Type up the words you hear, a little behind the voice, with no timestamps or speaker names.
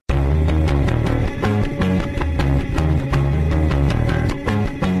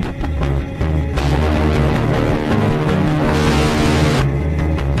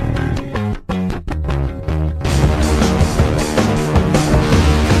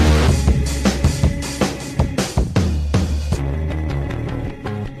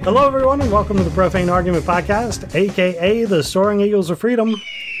Hello, everyone, and welcome to the Profane Argument Podcast, a.k.a. the Soaring Eagles of Freedom,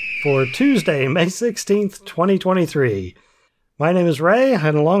 for Tuesday, May 16th, 2023. My name is Ray,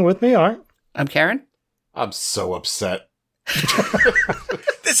 and along with me are... I'm Karen. I'm so upset.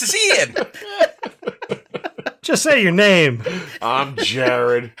 This is Ian. Just say your name. I'm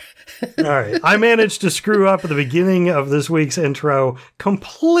Jared. All right. I managed to screw up at the beginning of this week's intro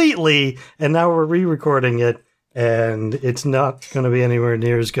completely, and now we're re-recording it, and it's not going to be anywhere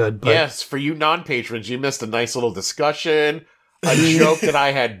near as good. But Yes, for you non-patrons, you missed a nice little discussion, a joke that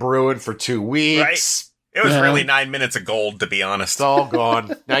I had brewing for 2 weeks. It was really 9 minutes of gold, to be honest. It's all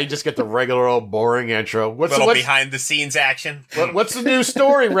gone. Now you just get the regular old boring intro. What's behind-the-scenes action. What's the new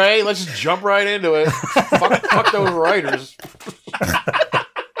story, Ray? Let's just jump right into it. Fuck those writers.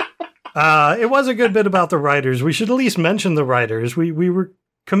 It was a good bit about the writers. We should at least mention the writers. We were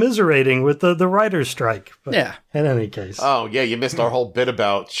commiserating with the writers' strike. But yeah. In any case. Oh, yeah, you missed our whole bit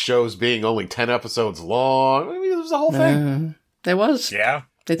about shows being only 10 episodes long. I mean, it was the whole thing. There was. Yeah.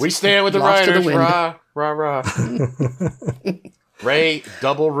 We stand with the writers. Rah, rah, rah. Ray,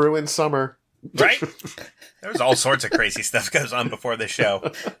 double ruined summer. Right? There was all sorts of crazy stuff goes on before the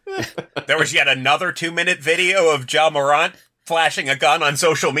show. There was yet another 2-minute video of Ja Morant flashing a gun on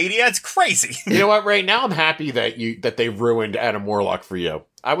social media. It's crazy. You know what, Ray? Now I'm happy that they ruined Adam Warlock for you.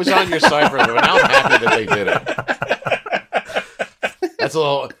 I was on your side for it, but now I'm happy that they did it. That's a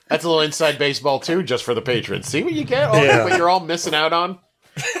little inside baseball too, just for the patrons. See what you get? What you're all missing out on.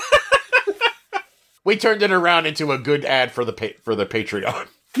 We turned it around into a good ad for the Patreon.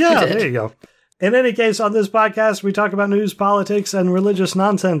 Yeah, there you go. In any case, on this podcast, we talk about news, politics, and religious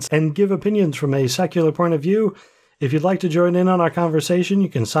nonsense, and give opinions from a secular point of view. If you'd like to join in on our conversation, you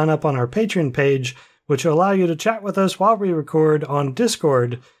can sign up on our Patreon page, which will allow you to chat with us while we record on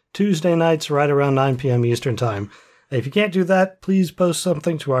Discord Tuesday nights right around 9 p.m. Eastern Time. If you can't do that, please post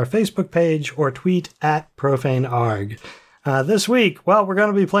something to our Facebook page or tweet at ProfaneArg. This week, well, we're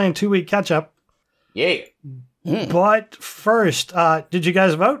going to be playing 2-week catch-up. Yeah. But first, did you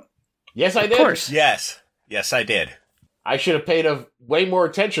guys vote? Yes, I did. Of course. Yes, I did. I should have paid way more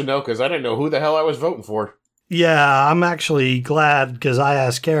attention, though, because I didn't know who the hell I was voting for. Yeah, I'm actually glad because I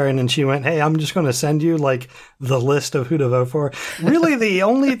asked Karen and she went, hey, I'm just going to send you the list of who to vote for. Really, the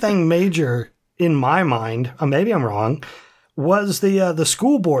only thing major in my mind, maybe I'm wrong, was the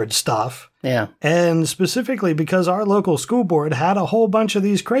school board stuff. Yeah. And specifically because our local school board had a whole bunch of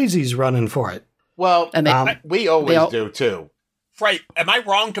these crazies running for it. Well, and we always do, too. Right. Am I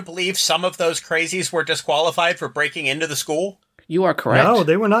wrong to believe some of those crazies were disqualified for breaking into the school? You are correct. No,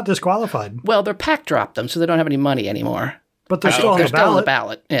 they were not disqualified. Well, their PAC dropped them, so they don't have any money anymore. But they're still on the ballot. They're still on the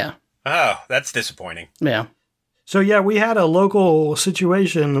ballot, yeah. Oh, that's disappointing. Yeah. So, yeah, we had a local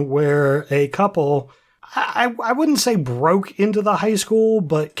situation where a couple, I wouldn't say broke into the high school,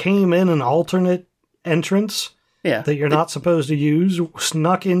 but came in an alternate entrance that you're not supposed to use,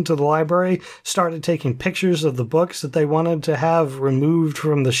 snuck into the library, started taking pictures of the books that they wanted to have removed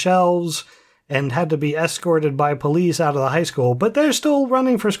from the shelves, and had to be escorted by police out of the high school. But they're still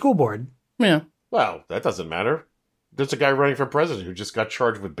running for school board. Yeah. Well, that doesn't matter. There's a guy running for president who just got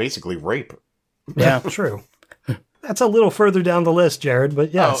charged with basically rape. Yeah, true. That's a little further down the list, Jared,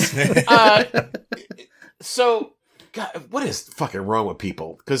 but yes. So, God, what is fucking wrong with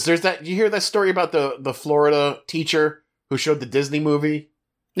people? Because there's you hear that story about the Florida teacher who showed the Disney movie?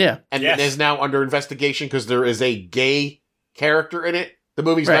 Yeah. And is now under investigation because there is a gay character in it. The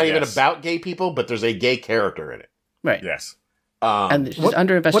movie's not even about gay people, but there's a gay character in it. Right. Yes. And she's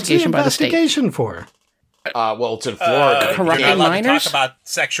under investigation by the state. What's the investigation for? Well, it's in Florida. Corrupting you're not allowed minors? to talk about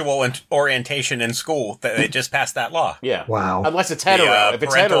sexual orientation in school. They just passed that law. Yeah. Wow. Unless it's hetero. If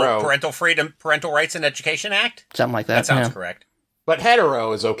it's hetero. Parental Freedom, Parental Rights and Education Act? Something like that. That sounds correct. But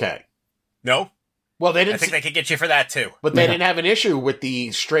hetero is okay. No? Well, they didn't. I think they could get you for that, too. But they didn't have an issue with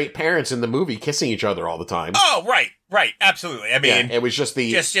the straight parents in the movie kissing each other all the time. Oh, right. Absolutely. I mean, it was just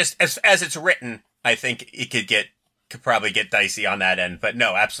just as it's written, I think it could probably get dicey on that end. But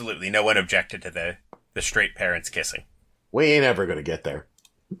no, absolutely. No one objected to the straight parents kissing. We ain't ever going to get there.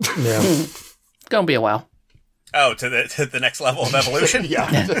 Yeah. It's going to be a while. Oh, to the next level of evolution?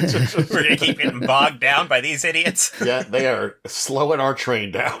 Yeah. We're going to keep getting bogged down by these idiots? Yeah, they are slowing our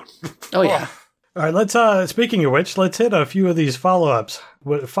train down. Oh, yeah. All right, let's, speaking of which, let's hit a few of these follow-ups.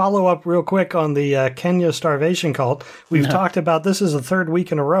 Follow up real quick on the Kenya starvation cult. We've talked about this is the third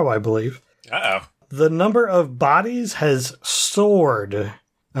week in a row, I believe. Uh-oh. The number of bodies has soared.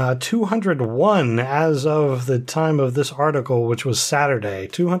 201 as of the time of this article, which was Saturday.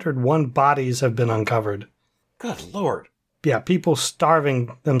 201 bodies have been uncovered. Good Lord. Yeah, people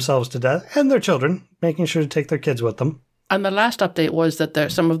starving themselves to death, and their children, making sure to take their kids with them. And the last update was that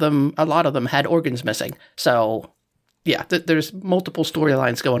a lot of them had organs missing. So, yeah, there's multiple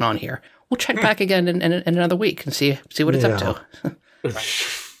storylines going on here. We'll check back again in another week and see what it's up to.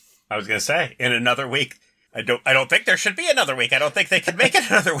 I was going to say, in another week, I don't think there should be another week. I don't think they could make it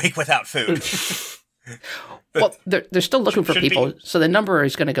another week without food. Well, they're still looking for people, so the number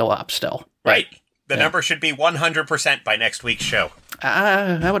is going to go up still. Right. The number should be 100% by next week's show.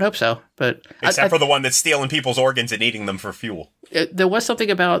 I would hope so, but except for the one that's stealing people's organs and eating them for fuel. There was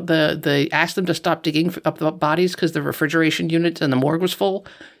something about they asked them to stop digging up the bodies because the refrigeration unit in the morgue was full.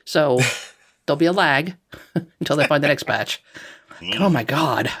 So there'll be a lag until they find the next batch. Oh my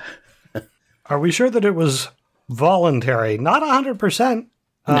God! Are we sure that it was voluntary? Not 100%.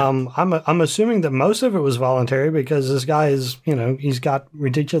 No. I'm assuming that most of it was voluntary because this guy is, he's got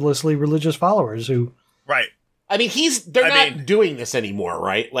ridiculously religious followers who. Right. I mean, they're not doing this anymore,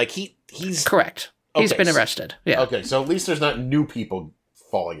 right? Like he's correct. He's been arrested. Yeah. Okay, so at least there's not new people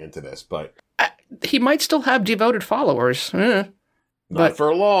falling into this, but he might still have devoted followers. Not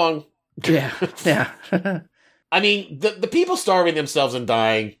for long. Yeah. Yeah. I mean, the people starving themselves and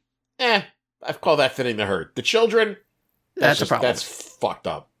dying, I call that thinning the herd. The children, that's a problem. That's fucked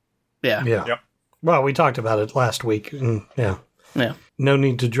up. Yeah. Yeah. Yep. Well, we talked about it last week. And yeah. No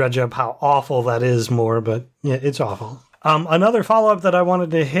need to dredge up how awful that is more, but yeah, it's awful. Another follow-up that I wanted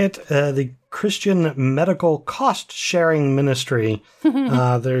to hit, the Christian Medical Cost Sharing Ministry.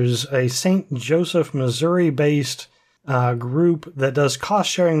 There's a St. Joseph, Missouri-based group that does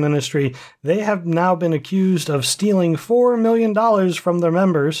cost-sharing ministry. They have now been accused of stealing $4 million from their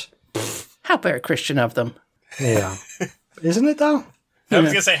members. How very Christian of them. Yeah. Isn't it, though? I was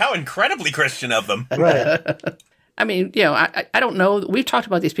going to say, how incredibly Christian of them. Right. I mean, I don't know. We've talked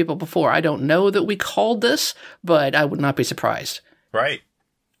about these people before. I don't know that we called this, but I would not be surprised. Right.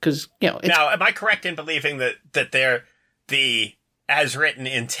 Because, now, am I correct in believing that the as-written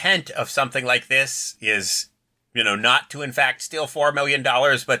intent of something like this is, not to, in fact, steal $4 million,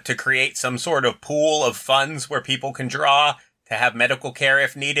 but to create some sort of pool of funds where people can draw to have medical care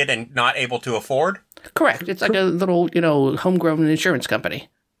if needed and not able to afford? Correct. It's like a little, homegrown insurance company.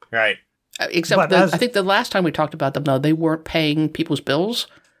 Right. Except I think the last time we talked about them, though, they weren't paying people's bills.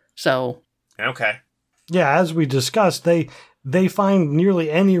 So. Okay. Yeah, as we discussed, they find nearly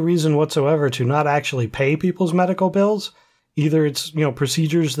any reason whatsoever to not actually pay people's medical bills. Either it's,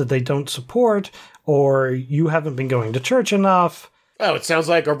 procedures that they don't support, or you haven't been going to church enough. Oh, it sounds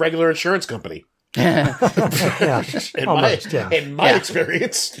like a regular insurance company. Yeah. In my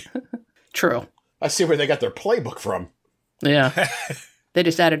experience. True. I see where they got their playbook from. Yeah. They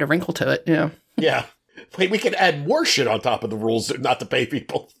just added a wrinkle to it, yeah. Yeah. Wait, we can add more shit on top of the rules not to pay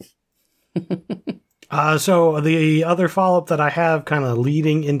people. So the other follow-up that I have kind of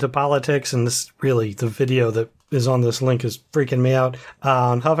leading into politics, and this really, the video that is on this link is freaking me out.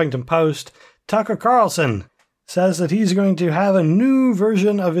 On Huffington Post, Tucker Carlson says that he's going to have a new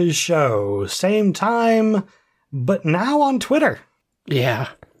version of his show. Same time, but now on Twitter. Yeah.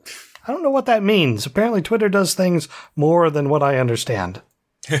 I don't know what that means. Apparently Twitter does things more than what I understand.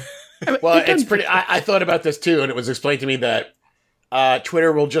 Well, it's pretty... I thought about this too, and it was explained to me that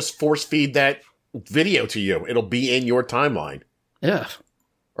Twitter will just force feed that video to you. It'll be in your timeline. Yeah.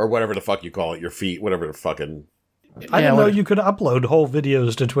 Or whatever the fuck you call it, your feed, whatever the fucking... I didn't know you could upload whole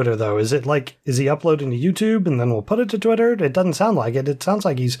videos to Twitter, though. Is he uploading to YouTube and then we'll put it to Twitter? It doesn't sound like it. It sounds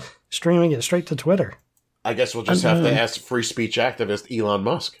like he's streaming it straight to Twitter. I guess we'll just have to ask free speech activist Elon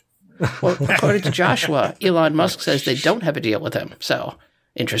Musk. Well, according to Joshua, Elon Musk says they don't have a deal with him. So,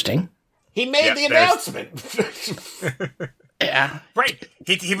 interesting. He made the announcement. Yeah. Right.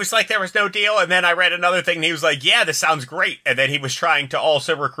 He was like, there was no deal. And then I read another thing and he was like, yeah, this sounds great. And then he was trying to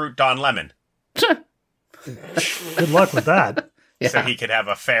also recruit Don Lemon. Good luck with that. Yeah. So he could have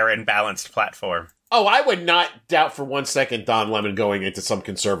a fair and balanced platform. Oh, I would not doubt for 1 second Don Lemon going into some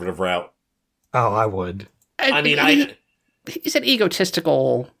conservative route. Oh, I would. He's an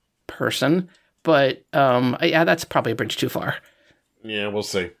egotistical person, but that's probably a bridge too far. Yeah, we'll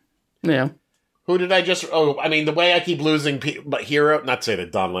see. Yeah. Who did I just... Oh, I mean, the way I keep losing but hero... Not to say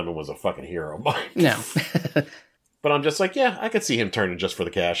that Don Lemon was a fucking hero of mine. No. But I'm just like, yeah, I could see him turning just for the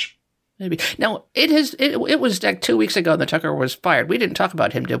cash. Maybe. Now, it was like 2 weeks ago that Tucker was fired. We didn't talk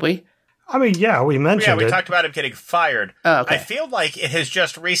about him, did we? I mean, yeah, we mentioned it. Yeah, we talked about him getting fired. Oh, okay. I feel like it has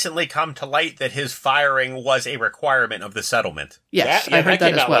just recently come to light that his firing was a requirement of the settlement. Yes, I heard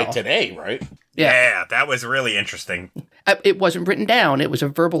that came as out well. like today, right? Yeah, that was really interesting. It wasn't written down. It was a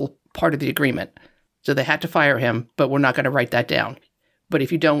verbal part of the agreement. So they had to fire him, but we're not going to write that down. But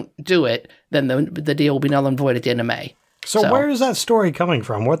if you don't do it, then the deal will be null and void at the end of May. So where is that story coming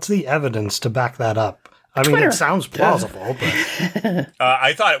from? What's the evidence to back that up? I mean, Twitter. it sounds plausible, but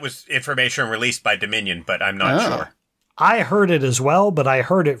I thought it was information released by Dominion, but I'm not sure. I heard it as well, but I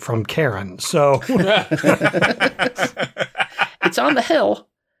heard it from Karen. So It's on The Hill.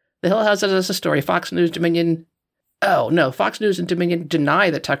 The Hill has it as a story. Fox News, Dominion. Oh, no. Fox News and Dominion deny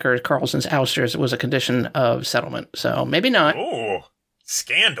that Tucker Carlson's ousters was a condition of settlement. So maybe not. Ooh,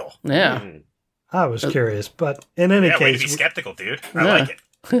 scandal. Yeah. I was curious, but in any Yeah, way to case, be skeptical, dude. I like it.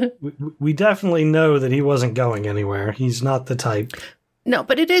 we definitely know that he wasn't going anywhere. He's not the type. No,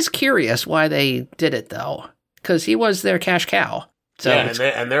 but it is curious why they did it, though, because he was their cash cow. So yeah,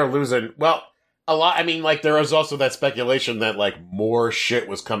 and they're losing. Well, a lot. I mean, like, there was also that speculation that, like, more shit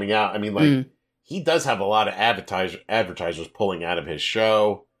was coming out. I mean, like, he does have a lot of advertisers pulling out of his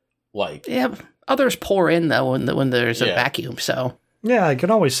show. Like, yeah, others pour in, though, when there's a vacuum. So Yeah, I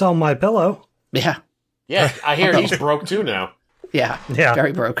can always sell my pillow. yeah, I hear he's broke too now. yeah,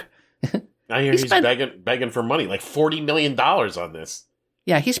 very broke. I hear he's begging for money, like $40 million on this.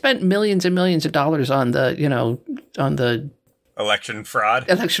 Yeah, he spent millions and millions of dollars on the Election fraud.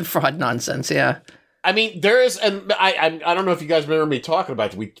 election fraud nonsense. Yeah. I mean, there is, and I don't know if you guys remember me talking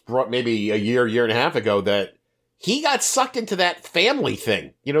about it. We brought maybe a year and a half ago that he got sucked into that family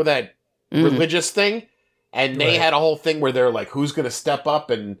thing, that religious thing, and they had a whole thing where they're like, "Who's going to step up?"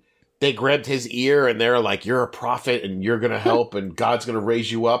 And they grabbed his ear and they're like, "You're a prophet and you're going to help and God's going to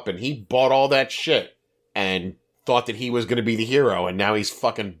raise you up." And he bought all that shit and thought that he was going to be the hero, and now he's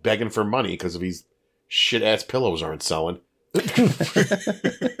fucking begging for money because of these shit ass pillows aren't selling.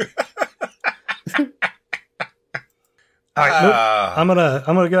 All right, I'm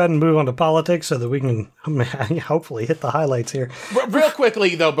gonna go ahead and move on to politics so that we can hopefully hit the highlights here. Real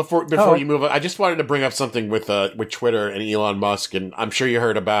quickly though, before you move on, I just wanted to bring up something with Twitter and Elon Musk, and I'm sure you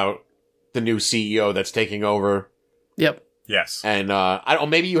heard about the new CEO that's taking over. Yep. Yes. And I don't.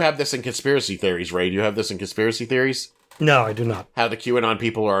 Maybe you have this in conspiracy theories, Ray. Do you have this in conspiracy theories? No, I do not. How the QAnon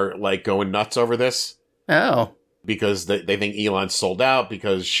people are like going nuts over this Oh. because they think Elon's sold out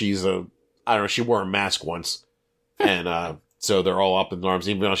because she's she wore a mask once. And so they're all up in arms,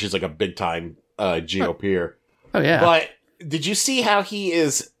 even though she's like a big-time GOPer. Oh, yeah. But did you see how he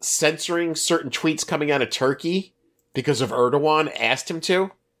is censoring certain tweets coming out of Turkey because of Erdogan asked him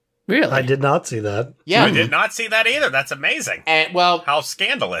to? Really? I did not see that. Yeah. I did not see that either. That's amazing. And, well, How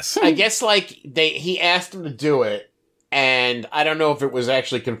scandalous. I guess, like, he asked him to do it, and I don't know if it was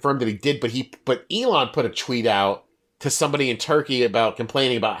actually confirmed that he did, but Elon put a tweet out to somebody in Turkey about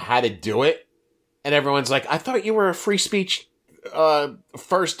complaining about how to do it. And everyone's like, "I thought you were a free speech,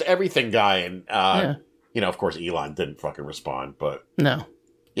 first everything guy." And, of course, Elon didn't fucking respond. But, No.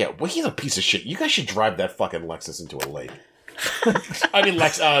 yeah, well, he's a piece of shit. You guys should drive that fucking Lexus into a lake. I mean,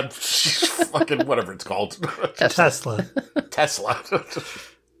 fucking whatever it's called. Tesla. Tesla.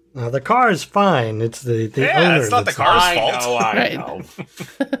 Now, the car is fine. It's the owner. It's not the that's car's I fault.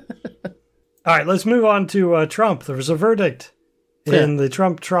 know. All right, let's move on to Trump. There was a verdict in the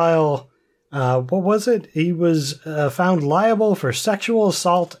Trump trial. What was it? He was found liable for sexual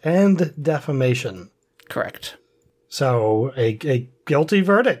assault and defamation. Correct. So a guilty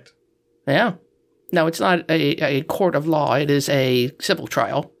verdict. Yeah. No, it's not a court of law. It is a civil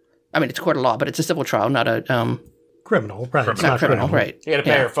trial. I mean, it's a court of law, but it's a civil trial, not a Criminal, right? It's not criminal, right? He had to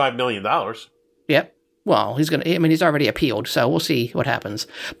pay her $5 million. Yep. Well, he's already appealed, so we'll see what happens.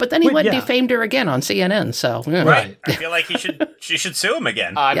 But then he went and defamed her again on CNN. So Right. I feel like she should sue him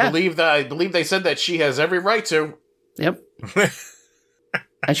again. I believe they said that she has every right to. Yep.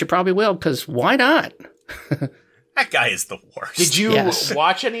 And she probably will, because why not? That guy is the worst. Did you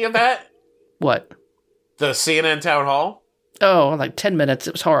watch any of that? What? The CNN town hall? Oh, like 10 minutes.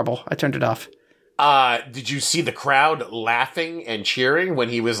 It was horrible. I turned it off. Did you see the crowd laughing and cheering when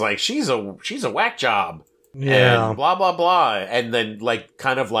he was like, she's a whack job. Yeah. And blah, blah, blah. And then what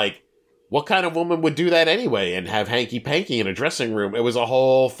kind of woman would do that anyway and have hanky-panky in a dressing room? It was a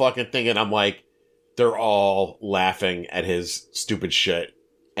whole fucking thing. And I'm like, they're all laughing at his stupid shit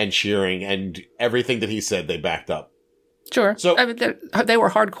and cheering, and everything that he said, they backed up. Sure. So, I mean, they were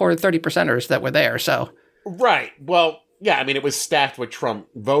hardcore 30%ers that were there, so. Right. Well, yeah, I mean, it was stacked with Trump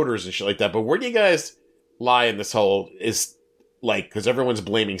voters and shit like that, but where do you guys lie in this whole, because everyone's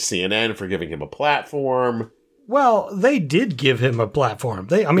blaming CNN for giving him a platform. Well, they did give him a platform.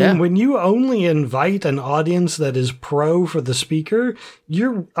 When you only invite an audience that is pro for the speaker,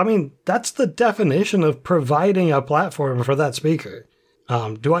 that's the definition of providing a platform for that speaker.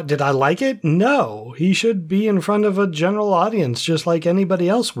 Did I like it? No. He should be in front of a general audience just like anybody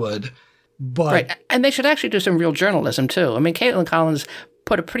else would. But right. And they should actually do some real journalism, too. I mean, Caitlin Collins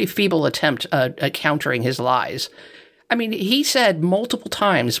put a pretty feeble attempt at countering his lies. I mean, he said multiple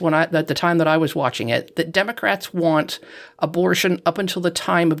times at the time that I was watching it, that Democrats want abortion up until the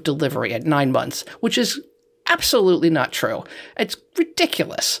time of delivery at 9 months, which is absolutely not true. It's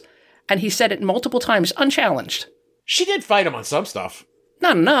ridiculous. And he said it multiple times, unchallenged. She did fight him on some stuff.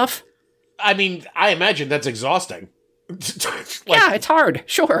 Not enough. I mean, I imagine that's exhausting. Yeah, it's hard.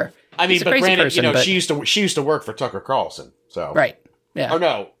 Sure. I mean, He's a but crazy granted, person, but- she used to work for Tucker Carlson, so Right. Yeah. Oh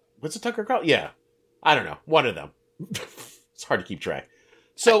no, what's it Tucker Carlson? Yeah, I don't know. One of them. It's hard to keep track.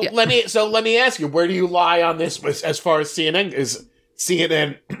 So Yeah. let me ask you, where do you lie on this as far as CNN is?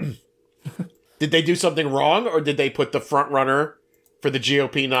 CNN, did they do something wrong, or did they put the front runner for the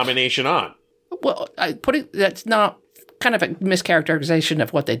GOP nomination on? Well, that's not kind of a mischaracterization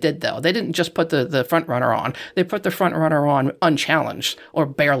of what they did, though. They didn't just put the front runner on. They put the front runner on unchallenged or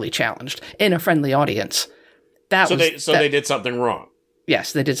barely challenged in a friendly audience. They did something wrong.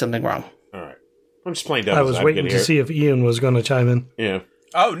 Yes, they did something wrong. All right. I'm just playing I devil's was advocate waiting to here. see if Ian was going to chime in. Yeah.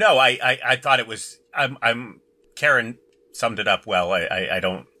 Oh no, I thought it was. Karen summed it up well.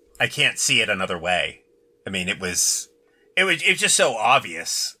 I can't see it another way. I mean, it was just so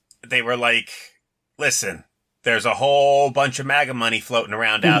obvious. They were like, listen, there's a whole bunch of MAGA money floating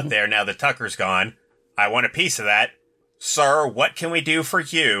around out there now that Tucker's gone. I want a piece of that. Sir, what can we do for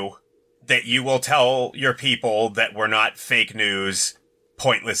you that you will tell your people that we're not fake news,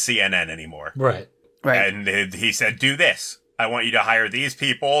 pointless CNN anymore? Right. Right. And he said, do this. I want you to hire these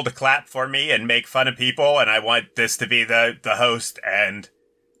people to clap for me and make fun of people, and I want this to be the host. And,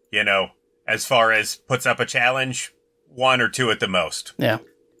 as far as puts up a challenge, 1 or 2 at the most. Yeah.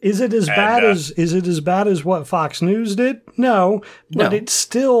 Is it as bad as what Fox News did? No, but No. it's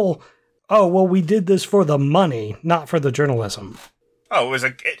still. Oh well, we did this for the money, not for the journalism. Oh,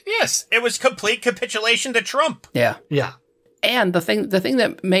 it was complete capitulation to Trump. Yeah. Yeah. And the thing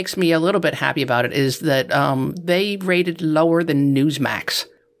that makes me a little bit happy about it is that they rated lower than Newsmax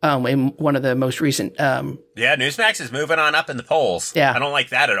in one of the most recent. Yeah, Newsmax is moving on up in the polls. Yeah. I don't like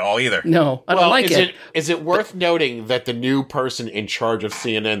that at all either. No, I don't like it. Is it worth noting that the new person in charge of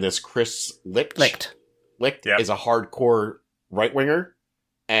CNN, this Chris Licht, Yep. is a hardcore right-winger,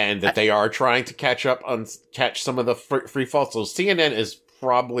 and that they are trying to catch some of the free falls. So CNN is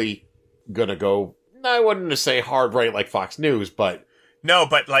probably going to go, I wouldn't say hard right like Fox News, but... No,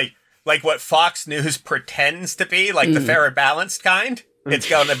 but like what Fox News pretends to be, like the fair and balanced kind, it's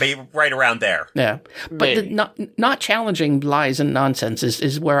going to be right around there. Yeah, but not challenging lies and nonsense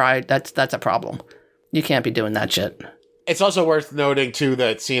is where that's a problem. You can't be doing that shit. It's also worth noting, too,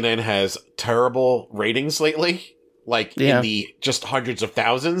 that CNN has terrible ratings lately, in the just hundreds of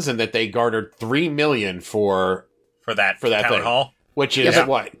thousands, and that they garnered $3 million for that town thing, hall, which is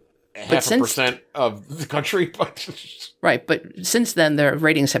what? Half a percent of the country? Right, but since then, their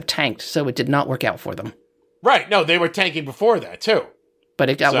ratings have tanked, so it did not work out for them. Right, no, they were tanking before that, too. But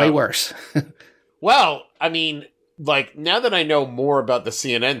it got way worse. Well, I mean, now that I know more about the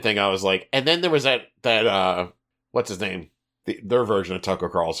CNN thing, I was like, and then there was that what's his name? Their version of Tucker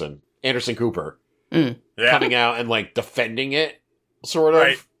Carlson, Anderson Cooper, coming out and, defending it, sort of.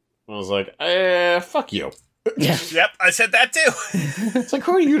 Right. I was like, fuck you. Yeah. Yep, I said that too. It's like,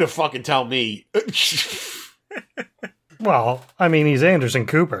 who are you to fucking tell me? Well, I mean, he's Anderson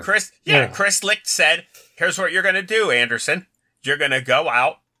Cooper. Chris Licht said, here's what you're going to do, Anderson. You're going to go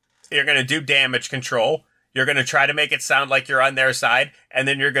out. You're going to do damage control. You're going to try to make it sound like you're on their side. And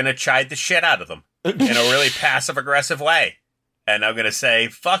then you're going to chide the shit out of them in a really passive-aggressive way. And I'm going to say,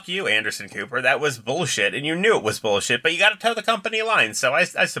 fuck you, Anderson Cooper. That was bullshit. And you knew it was bullshit. But you got to toe the company line. So I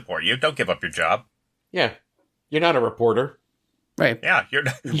support you. Don't give up your job. Yeah. You're not a reporter. Right. Yeah.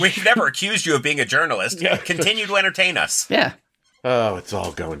 We've never accused you of being a journalist. Yeah. Continue to entertain us. Yeah. Oh, it's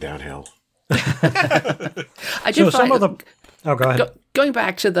all going downhill. I did Oh, go ahead. Going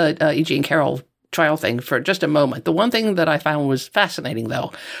back to the E. Jean Carroll trial thing for just a moment, the one thing that I found was fascinating,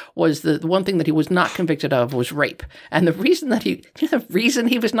 though, was the one thing that he was not convicted of was rape. And the reason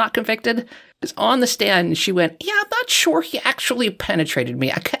he was not convicted is on the stand, she went, yeah, I'm not sure he actually penetrated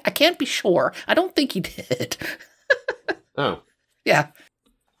me. I can't be sure. I don't think he did. Oh. Yeah.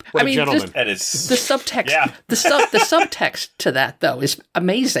 What a gentleman. That is the subtext. Yeah. the subtext to that, though, is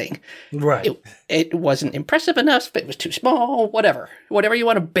amazing. Right. It wasn't impressive enough. It was too small. Whatever you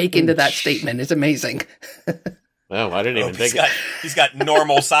want to bake into that statement is amazing. Oh, I didn't even think. He's got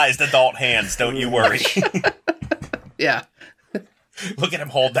normal-sized adult hands. Don't you worry. Yeah. Look at him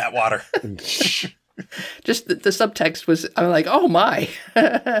hold that water. Just the subtext was. I'm like, oh my,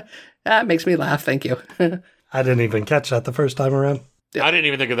 that makes me laugh. Thank you. I didn't even catch that the first time around. I didn't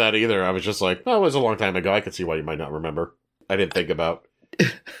even think of that either. I was just like, oh, it was a long time ago. I could see why you might not remember. I didn't think about.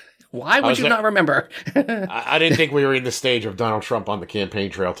 Why would you not remember? I didn't think we were in the stage of Donald Trump on the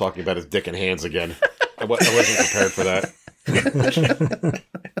campaign trail talking about his dick and hands again. I wasn't prepared for that.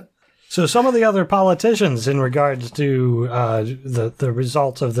 So some of the other politicians in regards to the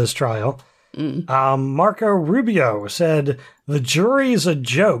results of this trial, Marco Rubio said, the jury's a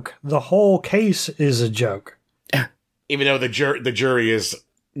joke. The whole case is a joke. Even though the jury is,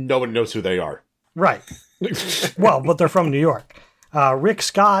 no one knows who they are. Right. Well, but they're from New York. Rick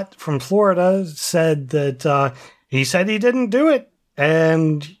Scott from Florida said that he said he didn't do it.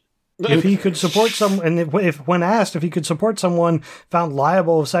 And if he could support someone, and when asked if he could support someone found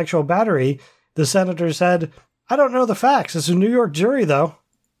liable of sexual battery, the senator said, I don't know the facts. It's a New York jury, though.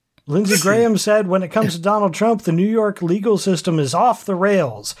 Lindsey Graham said, when it comes to Donald Trump, the New York legal system is off the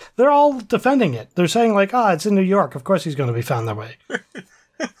rails. They're all defending it. They're saying, like, it's in New York. Of course he's going to be found that way.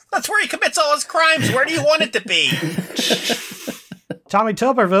 That's where he commits all his crimes. Where do you want it to be? Tommy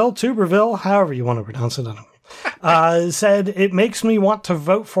Tuberville, however you want to pronounce it, I don't know, said, it makes me want to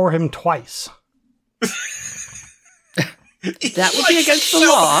vote for him twice. That would be against the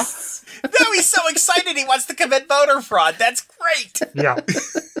law. No, he's so excited he wants to commit voter fraud. That's great. Yeah.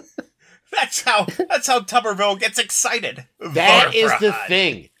 That's how Tuberville gets excited. That is the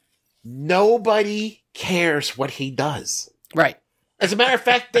thing. Nobody cares what he does. Right. As a matter of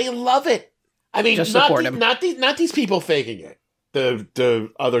fact, they love it. I mean, just support him. Not these people faking it.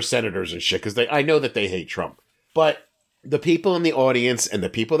 The other senators and shit, because I know that they hate Trump. But the people in the audience and the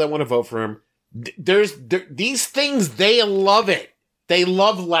people that want to vote for him, these things, they love it. They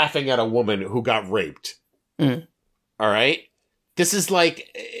love laughing at a woman who got raped. Mm. All right? This is like,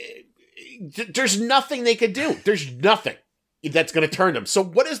 there's nothing they could do. There's nothing that's going to turn them. So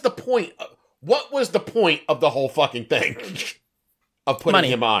what is the point? What was the point of the whole fucking thing? Of putting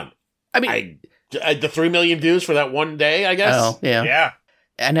him on? I mean, the 3 million views for that one day, I guess? Oh, yeah. Yeah.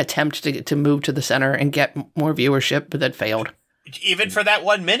 An attempt to move to the center and get more viewership, but that failed. Even for that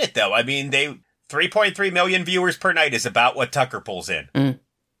 1 minute, though. I mean, 3.3 million viewers per night is about what Tucker pulls in. Mm.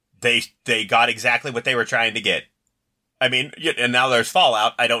 They got exactly what they were trying to get. I mean, and now there's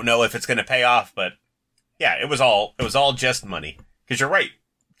fallout. I don't know if it's going to pay off, but yeah, it was all just money. Because you're right.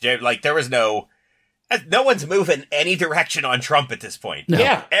 Like, there was no one's moving any direction on Trump at this point. No.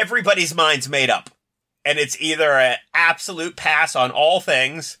 Yeah. Everybody's mind's made up. And it's either an absolute pass on all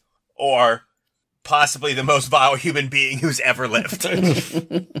things or possibly the most vile human being who's ever lived.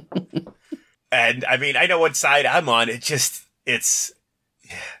 And I mean, I know what side I'm on. It's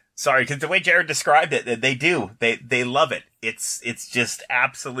sorry, because the way Jared described it, they love it. It's just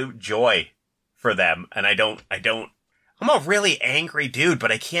absolute joy for them. And I'm a really angry dude,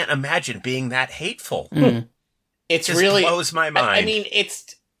 but I can't imagine being that hateful. Mm. It just really blows my mind. I mean,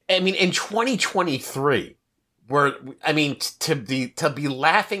 in 2023, to be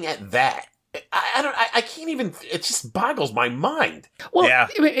laughing at that, I can't even. It just boggles my mind. Well, yeah.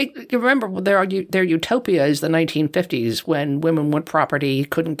 You remember their utopia is the 1950s when women with property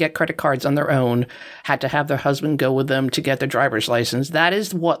couldn't get credit cards on their own, had to have their husband go with them to get their driver's license. That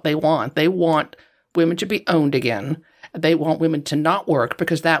is what they want. They want women to be owned again. They want women to not work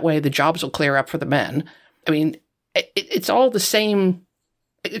because that way the jobs will clear up for the men. I mean, it's all the same.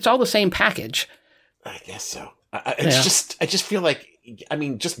 It's all the same package. I guess so. I just feel like,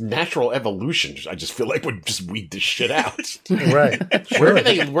 just natural evolution. I just feel like would just weed this shit out. Right. Where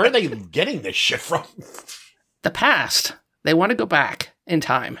are they getting this shit from? The past. They want to go back in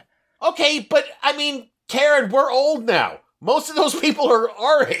time. Okay, but Karen, we're old now. Most of those people are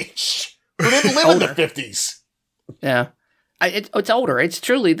our age. We didn't live in the 50s. Yeah. It's older. It's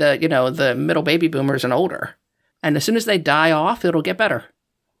truly the middle baby boomers and older. And as soon as they die off, it'll get better.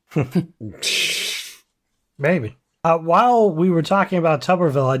 Maybe. While we were talking about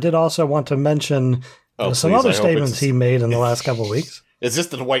Tuberville, I did also want to mention some other statements he made in the last couple of weeks. Is this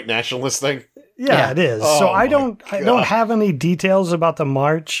the white nationalist thing? Yeah, it is. Oh, so I don't have any details about the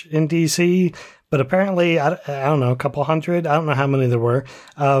march in D.C., but apparently, I don't know, a couple hundred, I don't know how many there were,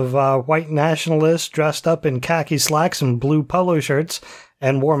 of white nationalists dressed up in khaki slacks and blue polo shirts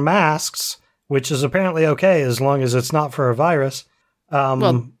and wore masks, which is apparently okay as long as it's not for a virus.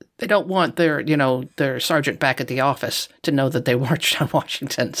 Well, they don't want their sergeant back at the office to know that they marched on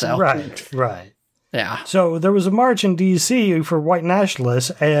Washington. So Right. Yeah. So there was a march in D.C. for white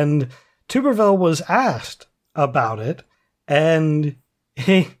nationalists, and Tuberville was asked about it, and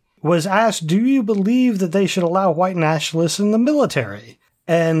he was asked, do you believe that they should allow white nationalists in the military?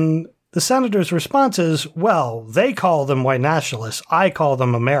 And the senator's response is, well, they call them white nationalists. I call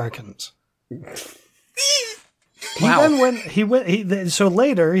them Americans. Wow. So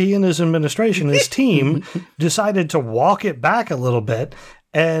later, he and his administration, his team, decided to walk it back a little bit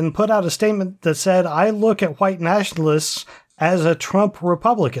and put out a statement that said, "I look at white nationalists as a Trump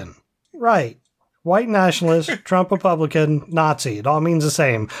Republican." Right. White nationalist, Trump Republican, Nazi. It all means the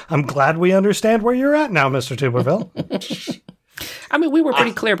same. I'm glad we understand where you're at now, Mr. Tuberville. I mean, we were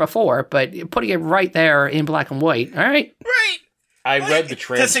pretty clear before, but putting it right there in black and white. All right. Right. I read the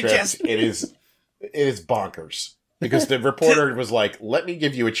transcript. It is bonkers. Because the reporter was like, let me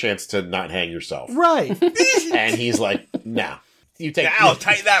give you a chance to not hang yourself. Right. And he's like, no. You take. I'll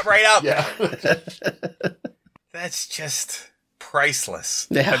tighten that right up. Yeah. That's just priceless.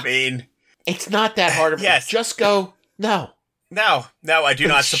 Yeah. I mean, It's not that hard. Yes. Just go, no. no, I do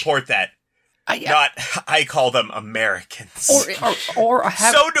not support that. I call them Americans. Or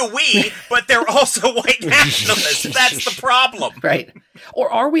have, so do we, but they're also white nationalists. That's the problem. right. Or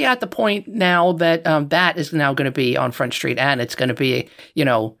are we at the point now that that is now going to be on Front Street and it's going to be,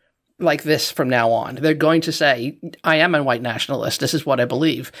 like this from now on? They're going to say, I am a white nationalist. This is what I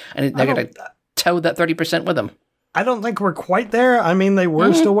believe. And they're going to tow that 30% with them. I don't think we're quite there. I mean, they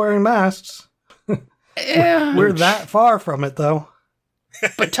were still wearing masks. Yeah. We're that far from it, though.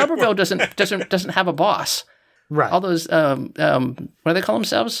 But Tuberville doesn't have a boss. Right. All those what do they call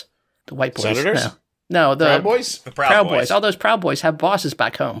themselves? The white boys. Senators? No, the Proud Boys? The Proud Boys. All those Proud Boys have bosses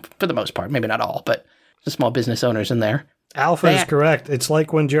back home for the most part. Maybe not all, but the small business owners in there. Alpha is correct. It's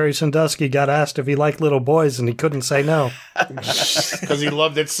like when Jerry Sandusky got asked if he liked little boys and he couldn't say no. Because he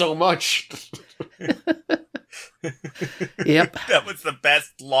loved it so much. Yep. That was the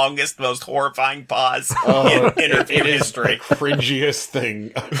best, longest, most horrifying pause Oh, in interview it is history. the cringiest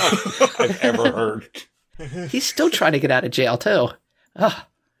thing I've ever heard. He's still trying to get out of jail, too.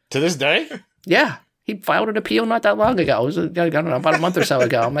 To this day? Yeah. He filed an appeal not that long ago. It was, I don't know, about a month or so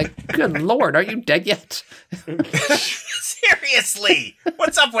ago. I'm like, good Lord, are you dead yet? Seriously,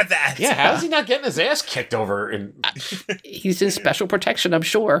 what's up with that? Yeah, how is he not getting his ass kicked over? He's in special protection, I'm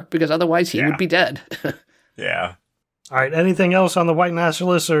sure, because otherwise he would be dead. Yeah. All right, anything else on the white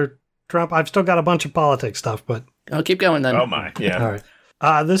nationalists or Trump? I've still got a bunch of politics stuff, but... I'll keep going then. Oh, my. Yeah. All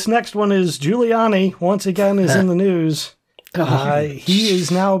right. This next one is Giuliani, once again, is in the news. He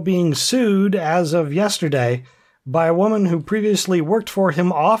is now being sued, as of yesterday, by a woman who previously worked for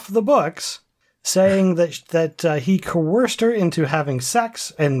him off the books, saying that he coerced her into having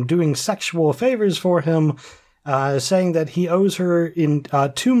sex and doing sexual favors for him, saying that he owes her in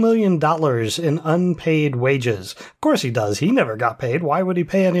 $2 million in unpaid wages. Of course he does. He never got paid. Why would he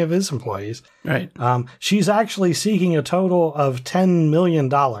pay any of his employees? Right. She's actually seeking a total of $10 million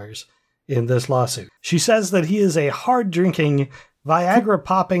in this lawsuit. She says that he is a hard-drinking,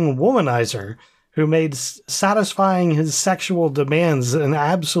 Viagra-popping womanizer who made satisfying his sexual demands an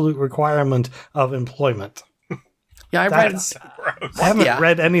absolute requirement of employment. Yeah, I haven't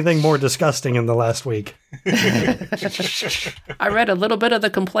read anything more disgusting in the last week. I read a little bit of the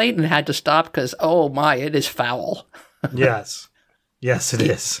complaint and had to stop because, oh my, it is foul. Yes. Yes, it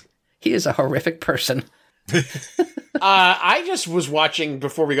is. He is a horrific person. I just was watching,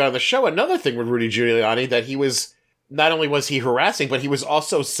 before we got on the show, another thing with Rudy Giuliani, that he was, not only was he harassing, but he was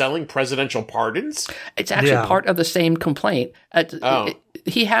also selling presidential pardons. It's actually part of the same complaint.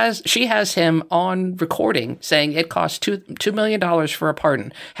 She has him on recording saying it costs $2 million for a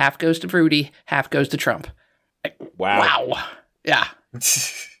pardon. Half goes to Rudy, half goes to Trump. Wow. Yeah.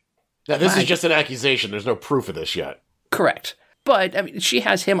 Now, this is just an accusation. There's no proof of this yet. Correct. But I mean, she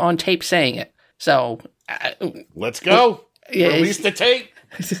has him on tape saying it. So let's go. Release the tape.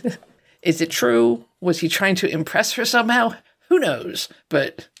 Is it true? Was he trying to impress her somehow? Who knows?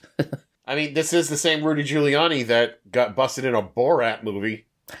 But I mean, this is the same Rudy Giuliani that got busted in a Borat movie.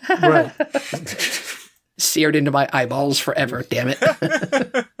 Right. Seared into my eyeballs forever, damn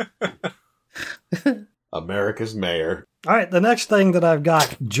it. America's mayor. All right, the next thing that I've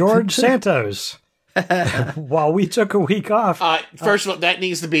got, George Santos. While we took a week off. First of all, that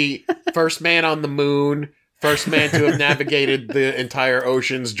needs to be first man on the moon, first man to have navigated the entire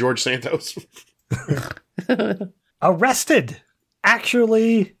oceans, George Santos. Arrested.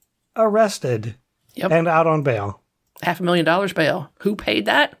 Actually arrested. Yep. And out on bail. $500,000 bail. Who paid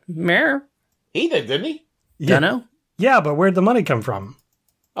that? Mayor? He did, didn't he? Yeah. Dunno. Yeah, but where'd the money come from?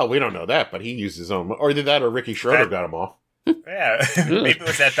 Oh, we don't know that, but he used his own. Or did that, or Ricky Schroeder got him off. Yeah. Maybe it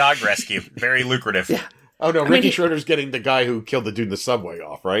was that dog rescue. Very lucrative. Yeah. Oh, no, Ricky Schroeder's getting the guy who killed the dude in the subway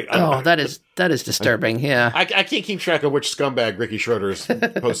off, right? That is disturbing, yeah. I can't keep track of which scumbag Ricky Schroeder is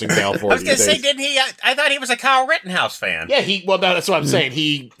posting bail for. I was going to say, didn't he? I thought he was a Kyle Rittenhouse fan. Yeah, that's what I'm saying.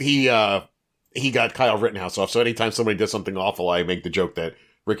 He got Kyle Rittenhouse off, so anytime somebody does something awful, I make the joke that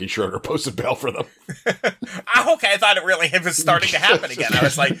Ricky Schroeder posted bail for them. Okay, I thought it was starting to happen again. I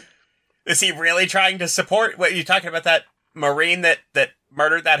was like, is he really trying to support what you're talking about, that Marine that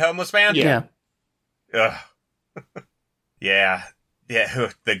murdered that homeless man? Yeah. Ugh. Yeah.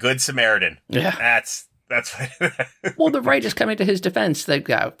 The Good Samaritan. Yeah. That's Well, the right is coming to his defense. They've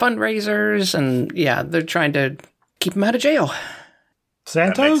got fundraisers, and they're trying to keep him out of jail.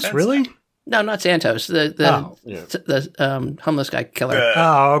 Santos, really? No, not Santos. The homeless guy killer.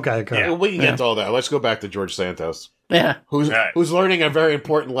 Okay. Yeah, we can get to all that. Let's go back to George Santos. Yeah. Who's learning a very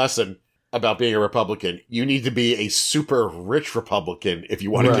important lesson about being a Republican. You need to be a super rich Republican if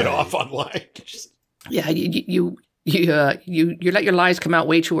you want to get off online. Yeah, you let your lies come out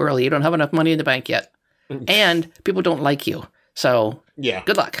way too early. You don't have enough money in the bank yet. And people don't like you. So,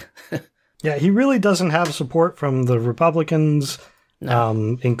 good luck. Yeah, he really doesn't have support from the Republicans,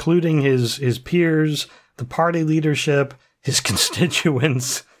 including his peers, the party leadership, his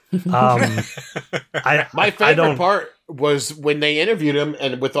constituents. My favorite part was when they interviewed him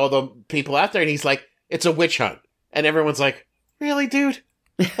and with all the people out there, and he's like, "It's a witch hunt," and everyone's like, "Really, dude?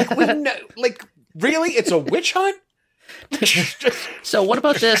 Really? It's a witch hunt?" So what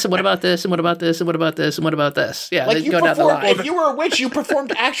about this, and what about this, and what about this, and what about this, and what about this? Yeah, like you performed, if you were a witch, you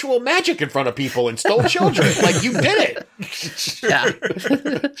performed actual magic in front of people and stole children. Like you did it. Yeah.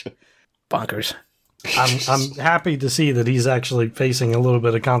 Bonkers. I'm happy to see that he's actually facing a little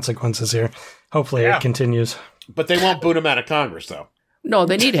bit of consequences here. Hopefully it continues. But they won't boot him out of Congress, though. No,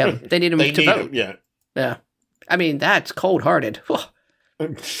 they need him. They need him to vote. Yeah. I mean, that's cold-hearted.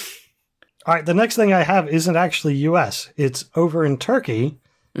 All right, the next thing I have isn't actually U.S. It's over in Turkey.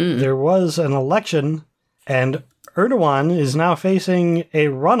 There was an election, and Erdogan is now facing a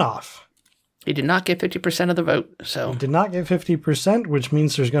runoff. He did not get 50% of the vote, so... He did not get 50%, which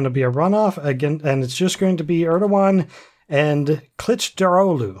means there's going to be a runoff again, and it's just going to be Erdogan and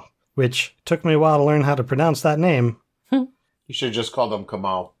Kilicdaroglu, which took me a while to learn how to pronounce that name. You should have just called him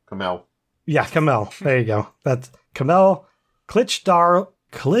Kamel. Yeah, Kamel. There you go. That's Kamel Kilicdaroglu.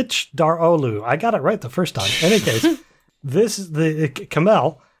 I got it right the first time. In any case,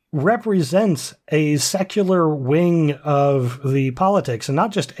 Kamel represents a secular wing of the politics, and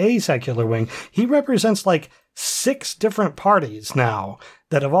not just a secular wing. He represents like 6 different parties now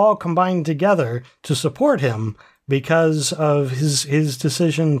that have all combined together to support him because of his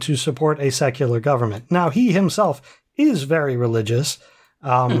decision to support a secular government. Now, he himself is very religious.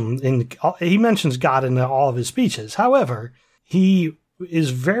 He mentions God in all of his speeches. However, he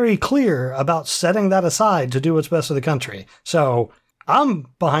is very clear about setting that aside to do what's best for the country. So I'm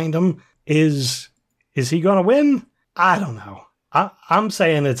behind him. Is he going to win? I don't know. I'm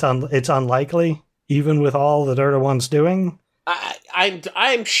saying it's unlikely, even with all that Erdogan's doing.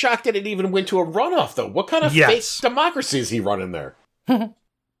 I'm shocked that it even went to a runoff, though. What kind of fake democracy is he running there?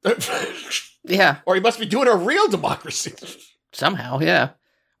 Yeah. Or he must be doing a real democracy. Somehow, yeah.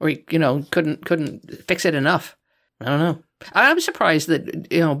 Or he, couldn't fix it enough. I don't know. I'm surprised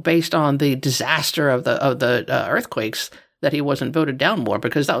that, based on the disaster of the earthquakes, that he wasn't voted down more,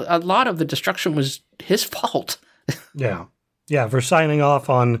 because a lot of the destruction was his fault. Yeah. Yeah, for signing off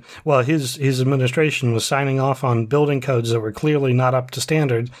on, his administration was signing off on building codes that were clearly not up to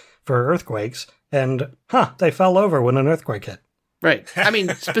standard for earthquakes, and, they fell over when an earthquake hit. Right. I mean,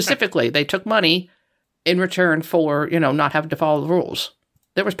 specifically, they took money in return for, not having to follow the rules.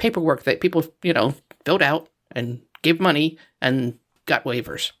 There was paperwork that people, filled out and gave money and got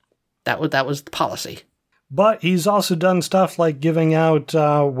waivers. That was the policy. But he's also done stuff like giving out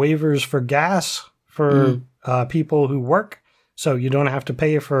waivers for gas for people who work, so you don't have to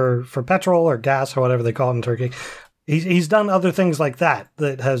pay for petrol or gas or whatever they call it in Turkey. He's done other things like that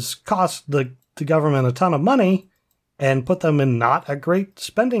has cost the government a ton of money and put them in not a great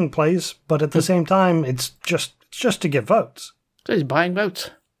spending place, but at the same time, it's just to get votes. So he's buying votes.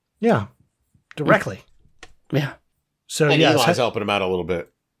 Yeah, directly. Yeah. So Eli's helping him out a little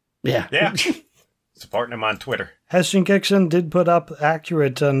bit. Yeah. Yeah. Supporting him on Twitter. Heston Kixon did put up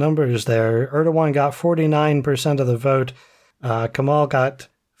accurate numbers there. Erdogan got 49% of the vote. Kemal got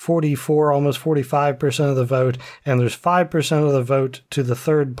 44, almost 45% of the vote. And there's 5% of the vote to the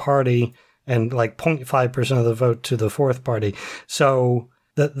third party and like 0.5% of the vote to the fourth party. So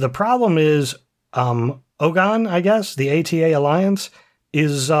the problem is Ogan, I guess, the ATA alliance,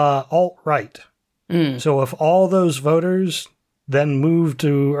 is alt-right. So if all those voters then move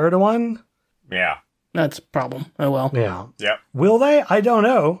to Erdogan... Yeah. That's a problem. Oh, well. Yeah. Yep. Will they? I don't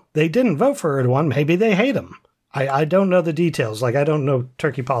know. They didn't vote for Erdogan. Maybe they hate him. I don't know the details. Like, I don't know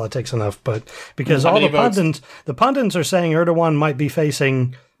Turkey politics enough, but because all the pundits are saying Erdogan might be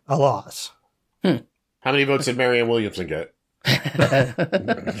facing a loss. How many votes did Marianne Williamson get?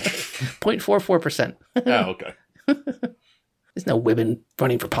 0.44%. Oh, okay. There's no women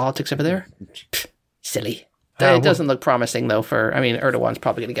running for politics over there. Silly. It doesn't look promising, though, Erdogan's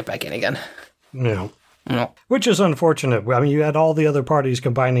probably going to get back in again. No. No. Which is unfortunate. I mean, you had all the other parties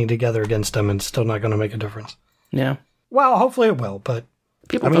combining together against him, and it's still not going to make a difference. Yeah. Well, hopefully it will, but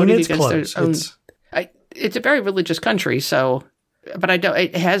people voting it's against close. It's a very religious country, so, but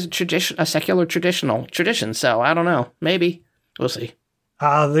it has a secular tradition, so I don't know. Maybe. We'll see.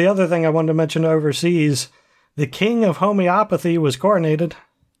 The other thing I wanted to mention overseas, the King of Homeopathy was coronated.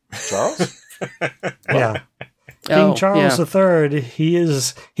 Charles? Yeah. King Charles III, he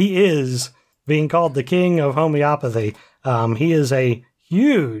is being called the King of Homeopathy. He is a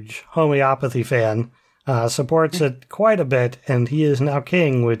huge homeopathy fan, supports it quite a bit, and he is now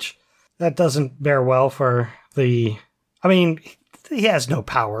king, which that doesn't bear well for he has no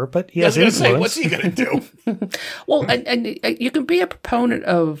power, but he has influence. Say, what's he going to do? Well, and you can be a proponent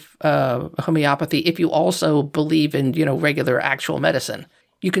of homeopathy if you also believe in, regular actual medicine.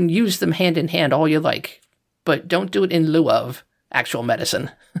 You can use them hand in hand all you like, but don't do it in lieu of actual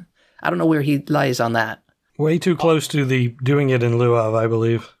medicine. I don't know where he lies on that. Way too close to the doing it in lieu of, I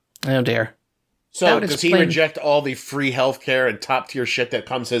believe. Oh, dear. So does he reject all the free healthcare and top-tier shit that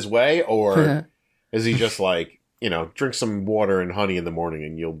comes his way, or is he just like, drink some water and honey in the morning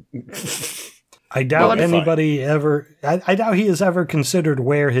and you'll... I doubt anybody ever... I doubt he has ever considered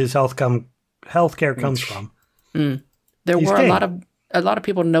where his healthcare comes from. There were a lot of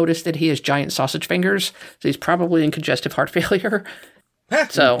people noticed that he has giant sausage fingers, so he's probably in congestive heart failure.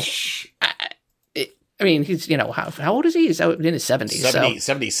 So, he's, how old is he? He's in his 70s.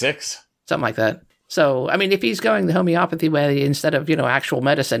 76. Something like that. So, if he's going the homeopathy way instead of, actual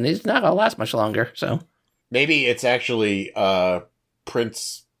medicine, he's not going to last much longer, so... Maybe it's actually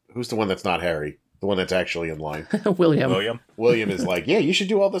Prince... Who's the one that's not Harry? The one that's actually in line. William. William is like, yeah, you should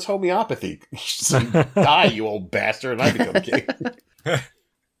do all this homeopathy. Die, you old bastard, and I become king.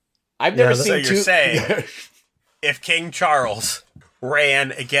 I've never seen... So you're saying, if King Charles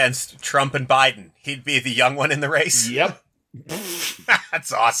ran against Trump and Biden, he'd be the young one in the race? Yep.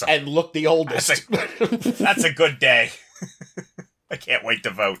 That's awesome. And look the oldest. That's a good day. I can't wait to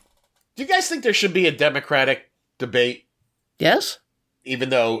vote. Do you guys think there should be a Democratic debate? Yes. Even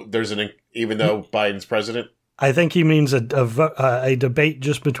though Biden's president? I think he means a debate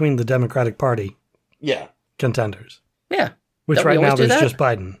just between the Democratic Party contenders. Yeah. Which right now there's just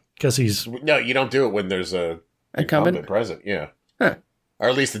Biden. Because he's... No, you don't do it when there's a incumbent president. Yeah. Huh. Or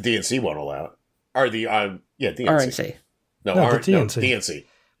at least the DNC won't allow it. Or the, DNC. RNC. No, the DNC. No, DNC.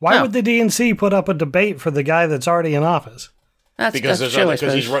 Why would the DNC put up a debate for the guy that's already in office?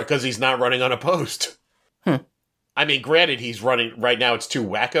 Because he's not running unopposed. Granted, he's running right now. It's two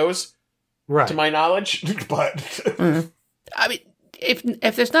wackos, right, to my knowledge. But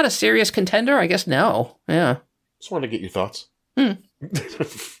if there's not a serious contender, I guess no. Yeah, just want to get your thoughts.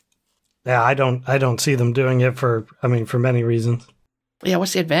 Yeah, I don't see them doing it for many reasons. Yeah,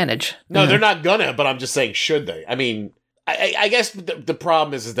 what's the advantage? No, they're not gonna. But I'm just saying, should they? I guess the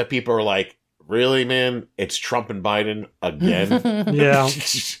problem is that people are like, really, man? It's Trump and Biden again? Yeah.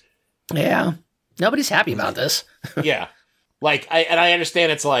 Yeah. Nobody's happy about this. Yeah. I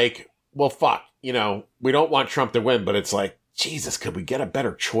understand it's like, well, fuck, we don't want Trump to win, but it's like, Jesus, could we get a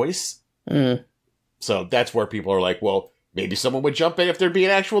better choice? So that's where people are like, well, maybe someone would jump in if there'd be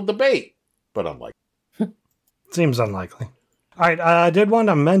an actual debate. But I'm like... Seems unlikely. All right, I did want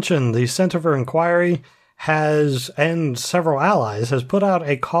to mention the Center for Inquiry and several allies has put out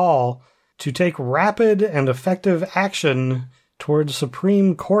a call to take rapid and effective action towards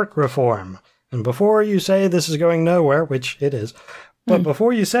Supreme Court reform. And before you say this is going nowhere, which it is, but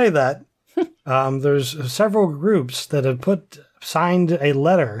before you say that, there's several groups that have signed a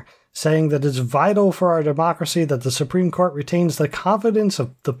letter saying that it's vital for our democracy that the Supreme Court retains the confidence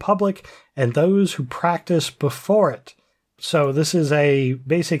of the public and those who practice before it. So this is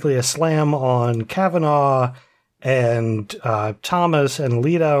basically a slam on Kavanaugh and Thomas and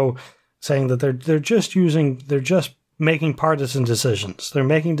Alito, saying that they're just making partisan decisions. They're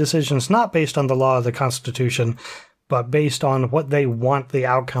making decisions not based on the law or the Constitution, but based on what they want the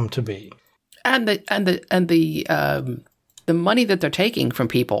outcome to be. And the money that they're taking from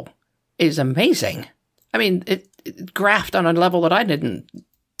people is amazing. It graft on a level that I didn't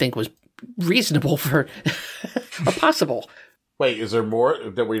think was reasonable or possible. Wait, is there more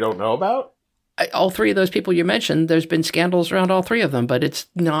that we don't know about? All three of those people you mentioned, there's been scandals around all three of them, but it's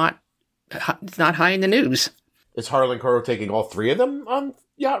not high in the news. Is Harlan Crow taking all three of them on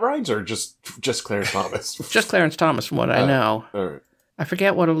yacht rides, or just Clarence Thomas? Just Clarence Thomas, from what I know. All right. I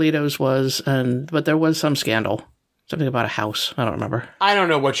forget what Alito's was, but there was some scandal. Something about a house. I don't remember. I don't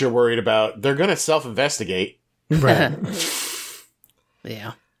know what you're worried about. They're going to self-investigate. Right.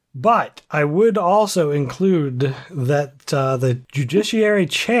 Yeah. But I would also include that the Judiciary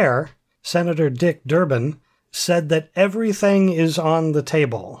Chair, Senator Dick Durbin, said that everything is on the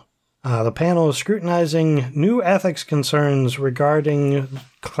table. The panel is scrutinizing new ethics concerns regarding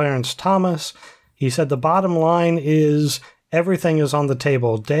Clarence Thomas. He said the bottom line is everything is on the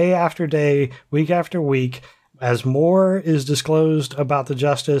table, day after day, week after week. As more is disclosed about the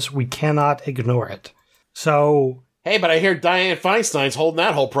justice, we cannot ignore it. So... Hey, but I hear Dianne Feinstein's holding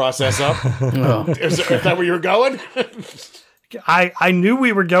that whole process up. Is that where you were going? I knew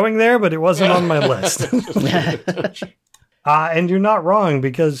we were going there, but it wasn't on my list. And you're not wrong,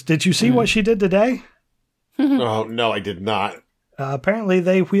 because did you see what she did today? Oh, no, I did not. Apparently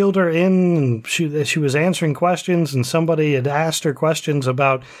they wheeled her in, and she was answering questions, and somebody had asked her questions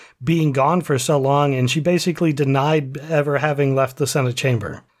about being gone for so long, and she basically denied ever having left the Senate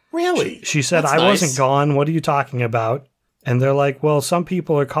chamber. Really? She said, That's I nice. wasn't gone. What are you talking about? And they're like, well, some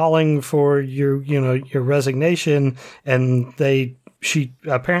people are calling for your resignation. And she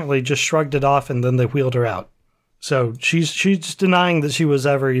apparently just shrugged it off, and then they wheeled her out. So she's denying that she was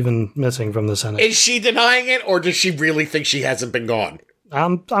ever even missing from the Senate. Is she denying it, or does she really think she hasn't been gone?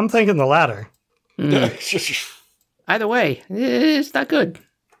 I'm thinking the latter. Either way, it's not good.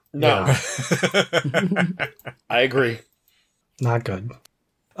 No. I agree. Not good.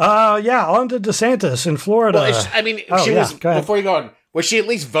 On to DeSantis in Florida. Well, she was, before you go on, was she at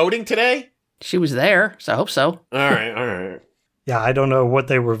least voting today? She was there, so I hope so. All right. Yeah, I don't know what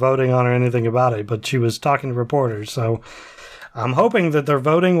they were voting on or anything about it, but she was talking to reporters, so I'm hoping that they're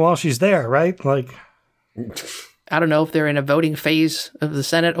voting while she's there, right? Like, I don't know if they're in a voting phase of the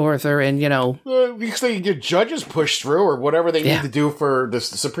Senate or if they're in, Because they can get judges pushed through or whatever they need to do for the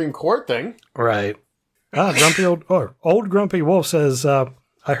Supreme Court thing. Right. Old Grumpy Wolf says,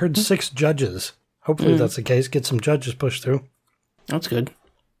 I heard 6 judges. Hopefully that's the case. Get some judges pushed through. That's good.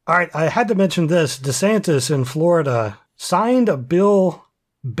 All right, I had to mention this. DeSantis in Florida signed a bill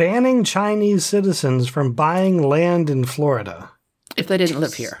banning Chinese citizens from buying land in Florida. If they didn't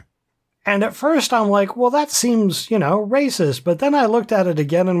live here. And at first I'm like, well, that seems, racist. But then I looked at it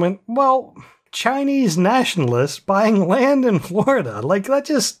again and went, well, Chinese nationalists buying land in Florida. Like, that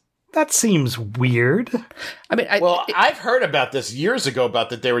seems weird. I mean, I've heard about this years ago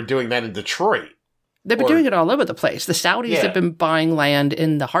about that they were doing that in Detroit. They've been doing it all over the place. The Saudis have been buying land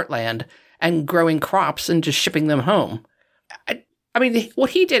in the heartland and growing crops and just shipping them home. I mean, what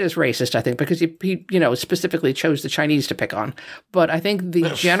he did is racist, I think, because he specifically chose the Chinese to pick on. But I think the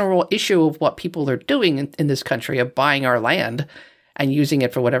general issue of what people are doing in this country of buying our land and using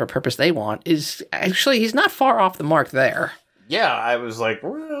it for whatever purpose they want is actually, he's not far off the mark there. Yeah, I was like,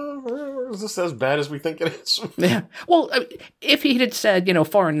 well, is this as bad as we think it is? Yeah. Well, if he had said,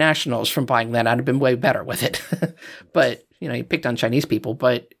 foreign nationals from buying land, I'd have been way better with it. But, he picked on Chinese people.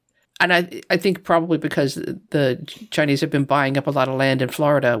 And I think probably because the Chinese have been buying up a lot of land in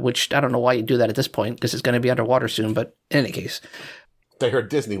Florida, which I don't know why you do that at this point, because it's going to be underwater soon. But in any case. They heard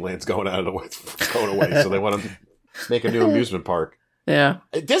Disneyland's going away, so they want to make a new amusement park. Yeah.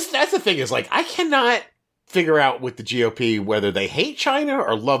 That's the thing is, like, I cannot figure out with the GOP whether they hate China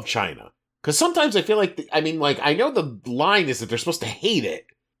or love China. Because sometimes I feel like, I know the line is that they're supposed to hate it,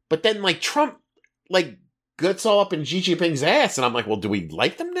 but then, like, Trump, like, gets all up in Xi Jinping's ass, and I'm like, well, do we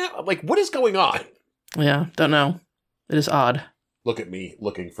like them now? Like, what is going on? Yeah, don't know. It is odd. Look at me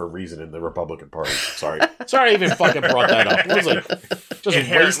looking for reason in the Republican Party. Sorry I even fucking brought that up. It was like, just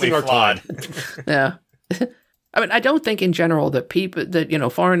wasting our time. Yeah. I mean, I don't think in general that people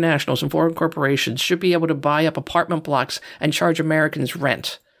that, foreign nationals and foreign corporations should be able to buy up apartment blocks and charge Americans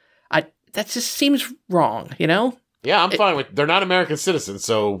rent. That just seems wrong, Yeah, I'm fine with, they're not American citizens,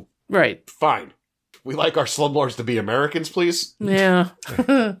 so. Right. Fine. We like our slumlords to be Americans, please. Yeah.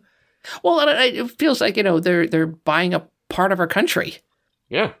 Well, it feels like, they're buying up part of our country.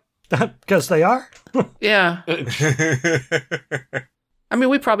 Yeah. Because they are? Yeah. I mean,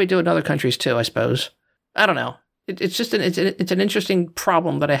 we probably do in other countries too, I suppose. I don't know. It's just it's an interesting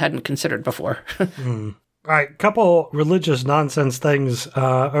problem that I hadn't considered before. All right, couple religious nonsense things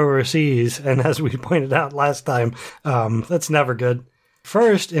overseas, and as we pointed out last time, that's never good.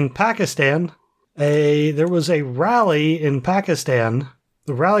 First, in Pakistan, there was a rally in Pakistan.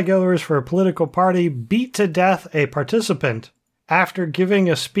 The rally-goers for a political party beat to death a participant after giving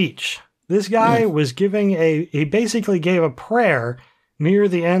a speech. This guy was giving he basically gave a prayer near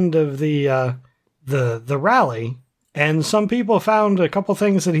the end of the rally, and some people found a couple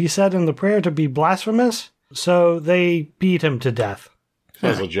things that he said in the prayer to be blasphemous, so they beat him to death.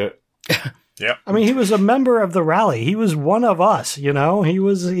 Sounds legit. Yep. I mean, he was a member of the rally. He was one of us, you know? He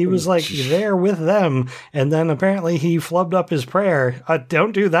was like there with them. And then apparently he flubbed up his prayer.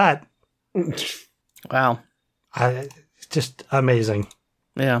 Don't do that. Wow. Just amazing.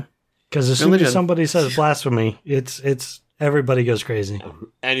 Yeah. Because as soon as somebody says blasphemy, it's everybody goes crazy.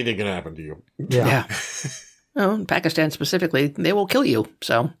 Anything can happen to you. Yeah. Well, in Pakistan specifically, they will kill you.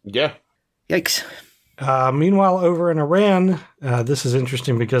 So, Yeah. yikes. Meanwhile, over in Iran, this is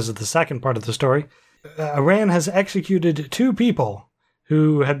interesting because of the second part of the story. Iran has executed 2 people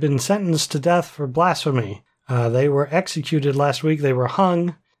who had been sentenced to death for blasphemy. They were executed last week. They were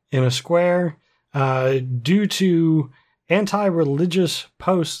hung in a square due to anti-religious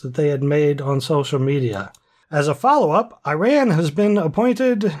posts that they had made on social media. As a follow-up, Iran has been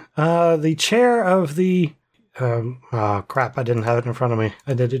appointed the chair of the crap, I didn't have it in front of me.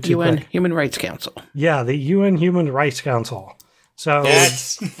 I did it too UN quick. Human Rights Council. Yeah, the UN Human Rights Council. So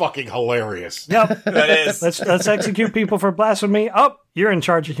That's fucking hilarious. yep. That is. Let's execute people for blasphemy. Oh, you're in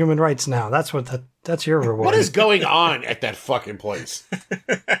charge of human rights now. That's your reward. What is going on at that fucking place?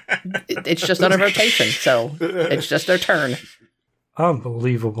 It's just on a rotation, so it's just their turn.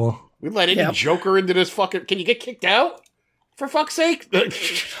 Unbelievable. We let any joker into this fucking... Can you get kicked out? For fuck's sake?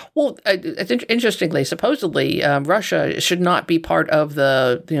 Well, interestingly, supposedly Russia should not be part of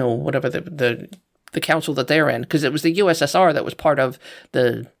the, whatever the council that they're in, because it was the USSR that was part of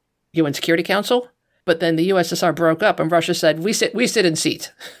the UN Security Council. But then the USSR broke up, and Russia said, "We sit in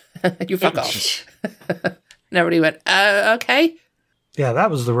seat. You fuck off." And everybody went, "Okay." Yeah,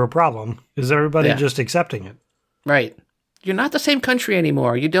 that was the real problem. Is everybody just accepting it? Right. You're not the same country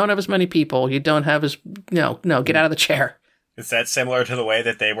anymore. You don't have as many people. You don't have as no. Get out of the chair. Is that similar to the way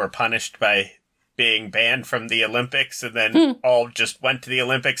that they were punished by being banned from the Olympics and then all just went to the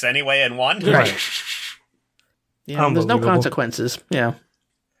Olympics anyway and won? Right. Yeah, there's no consequences. Yeah.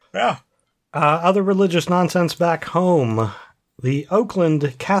 Yeah. Other religious nonsense back home. The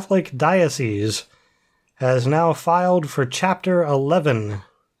Oakland Catholic Diocese has now filed for Chapter 11.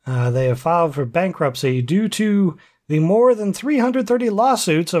 They have filed for bankruptcy due to the more than 330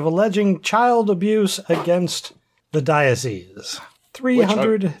 lawsuits of alleging child abuse against the diocese.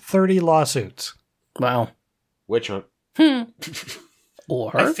 330 lawsuits. Wow. Witch hunt.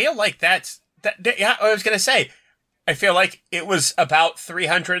 Or I feel like that. Yeah, I was going to say, I feel like it was about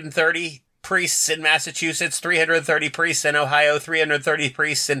 330 priests in Massachusetts, 330 priests in Ohio, 330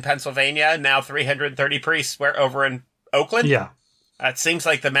 priests in Pennsylvania, now 330 priests over in Oakland. Yeah. That seems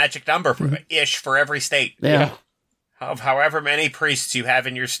like the magic number ish for every state. Yeah. Of however many priests you have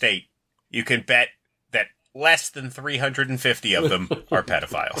in your state, you can bet that less than 350 of them are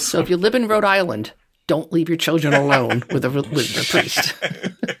pedophiles. So if you live in Rhode Island, don't leave your children alone with a priest.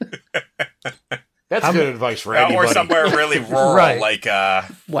 That's good advice for anybody. Or somewhere really rural, like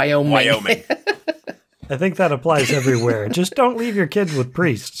Wyoming. I think that applies everywhere. Just don't leave your kids with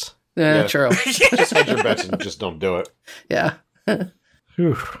priests. Yeah, true. Just hedge your bets and just don't do it. Yeah.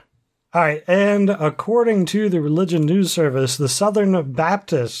 Whew. All right, and according to the Religion News Service, the Southern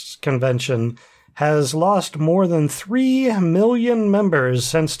Baptist Convention has lost more than 3 million members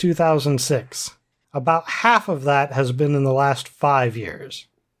since 2006. About half of that has been in the last 5 years.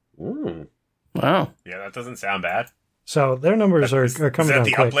 Wow. Yeah, that doesn't sound bad. So their numbers are coming down Is that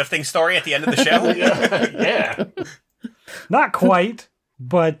the quick. uplifting story at the end of the show? Yeah. Not quite,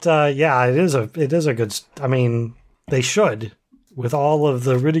 but yeah, it is a good. I mean, they should, with all of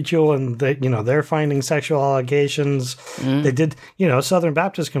the ridicule and they're finding sexual allegations. They did, Southern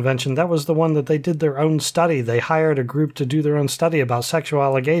Baptist Convention. That was the one that they did their own study. They hired a group to do their own study about sexual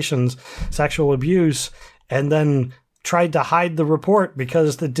allegations, sexual abuse, and then tried to hide the report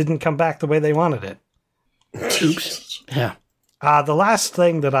because it didn't come back the way they wanted it. Oops. Yeah. The last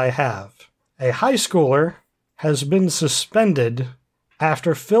thing that I have, a high schooler has been suspended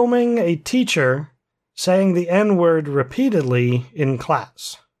after filming a teacher saying the N-word repeatedly in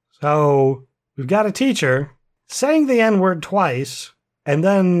class. So we've got a teacher saying the N-word twice, and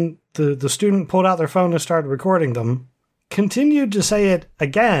then the student pulled out their phone and started recording them, continued to say it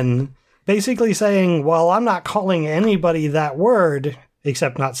again, basically saying, well, I'm not calling anybody that word,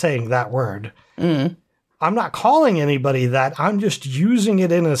 except not saying that word. I'm not calling anybody that. I'm just using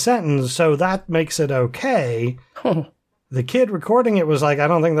it in a sentence, so that makes it okay. The kid recording it was like, I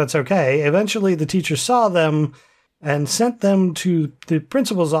don't think that's okay. Eventually, the teacher saw them and sent them to the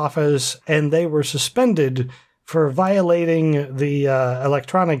principal's office, and they were suspended for violating the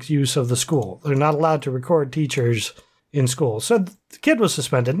electronics use of the school. They're not allowed to record teachers in school. So the kid was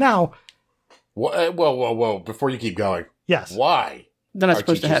suspended. Now... Whoa. Before you keep going. Yes. Why? They're not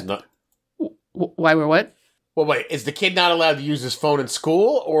supposed to have... Why we're what? Well, wait, is the kid not allowed to use his phone in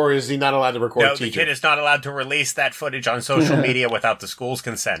school, or is he not allowed to record No, a teacher? the kid is not allowed to release that footage on social media without the school's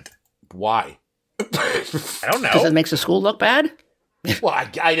consent. Why? I don't Because it know. makes the school look bad? Well,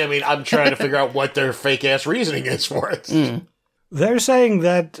 I mean, I'm trying to figure out what their fake-ass reasoning is for it. They're saying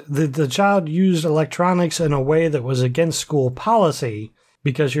that the child used electronics in a way that was against school policy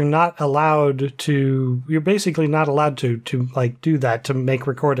because you're basically not allowed to like do that, to make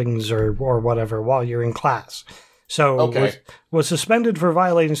recordings or whatever while you're in class. So was suspended for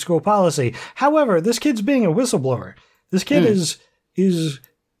violating school policy. However, this kid's being a whistleblower. This kid is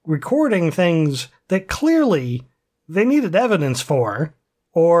recording things that clearly they needed evidence for,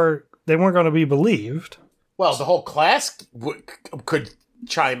 or they weren't going to be believed. Well, the whole class could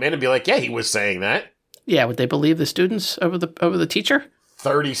chime in and be like, yeah, he was saying that. Yeah, would they believe the students over the teacher?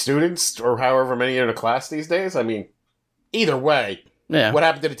 30 students, or however many are in a class these days? I mean, either way, what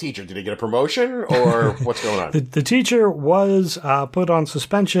happened to the teacher? Did he get a promotion, or what's going on? The teacher was put on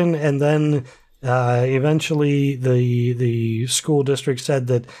suspension, and then eventually the school district said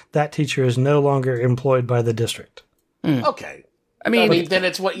that teacher is no longer employed by the district. Okay. I mean, then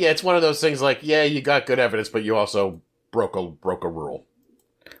it's one of those things like, yeah, you got good evidence, but you also broke a rule.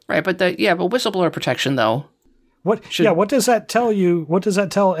 right, but whistleblower protection, though. What does that tell you? What does that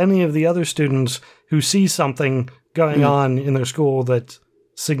tell any of the other students who see something going on in their school that's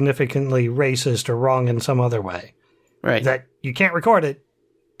significantly racist or wrong in some other way? Right. That you can't record it.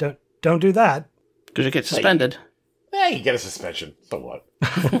 Don't do that. Because you get suspended. Yeah, you get a suspension. So what?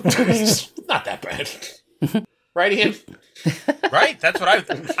 It's not that bad. Right, Ian? Right? That's what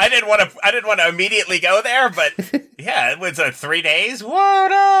I didn't want to immediately go there, but yeah, it was 3 days. Whoa,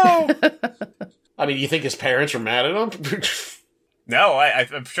 no! I mean, you think his parents were mad at him? No,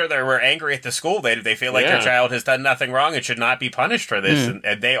 I'm sure they were angry at the school. They feel like their child has done nothing wrong and should not be punished for this,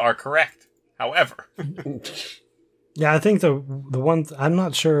 and they are correct. However, Yeah, I think the one I'm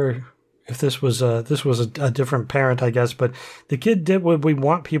not sure if this was a different parent, I guess, but the kid did what we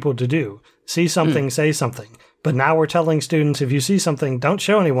want people to do: see something, say something. But now we're telling students, if you see something, don't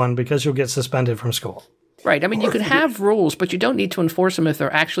show anyone because you'll get suspended from school. Right. I mean, you can have rules, but you don't need to enforce them if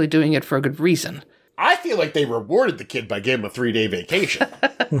they're actually doing it for a good reason. I feel like they rewarded the kid by giving him a 3-day vacation.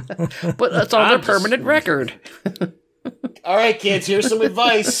 But that's on their permanent record. All right, kids, here's some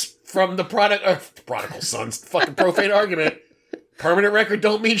advice from the prodigal son's fucking profane argument. Permanent record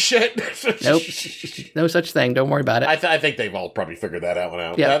don't mean shit. Nope. No such thing. Don't worry about it. I think they've all probably figured that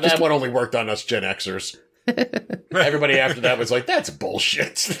out. Yeah, that one only worked on us Gen Xers. Everybody after that was like, that's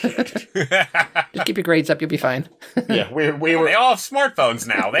bullshit. Just keep your grades up. You'll be fine. Yeah, we were. they all have smartphones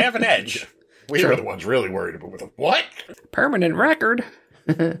now. They have an edge. We were the ones really worried about what? Permanent record.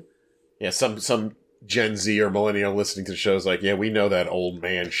 Yeah, some Gen Z or millennial listening to the show is like, yeah, we know that old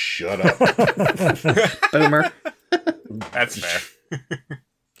man. Shut up. Boomer. That's fair.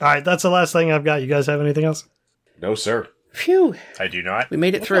 All right, that's the last thing I've got. You guys have anything else? No, sir. Phew. I do not. We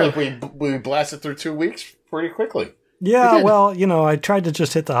made it I feel through. like we blasted through 2 weeks pretty quickly. Yeah, well, I tried to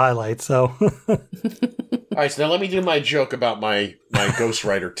just hit the highlights, so. All right, so now let me do my joke about my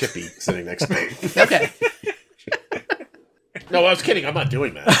ghostwriter Tippy sitting next to me. Okay. No, I was kidding. I'm not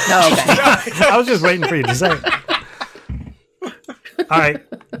doing that. No, okay. I was just waiting for you to say it. All right.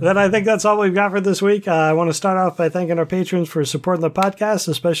 Then I think that's all we've got for this week. I want to start off by thanking our patrons for supporting the podcast,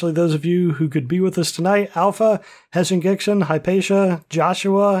 especially those of you who could be with us tonight. Alpha, Hessian Gixon, Hypatia,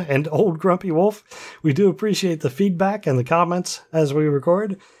 Joshua, and Old Grumpy Wolf. We do appreciate the feedback and the comments as we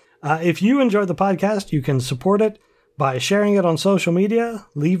record. If you enjoyed the podcast, you can support it by sharing it on social media,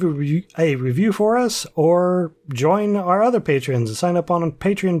 leave a review for us, or join our other patrons and sign up on a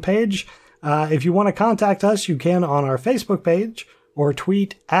Patreon page. If you want to contact us, you can on our Facebook page or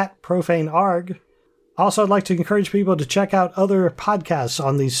tweet at profanearg. Also, I'd like to encourage people to check out other podcasts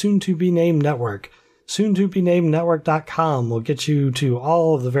on the soon-to-be-named network. Soon-to-be-named-network.com will get you to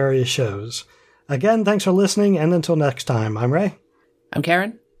all of the various shows. Again, thanks for listening, and until next time, I'm Ray. I'm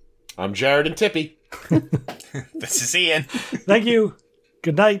Karen. I'm Jared and Tippy. This is Ian. Thank you,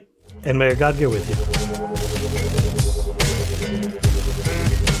 good night, and may God go with you.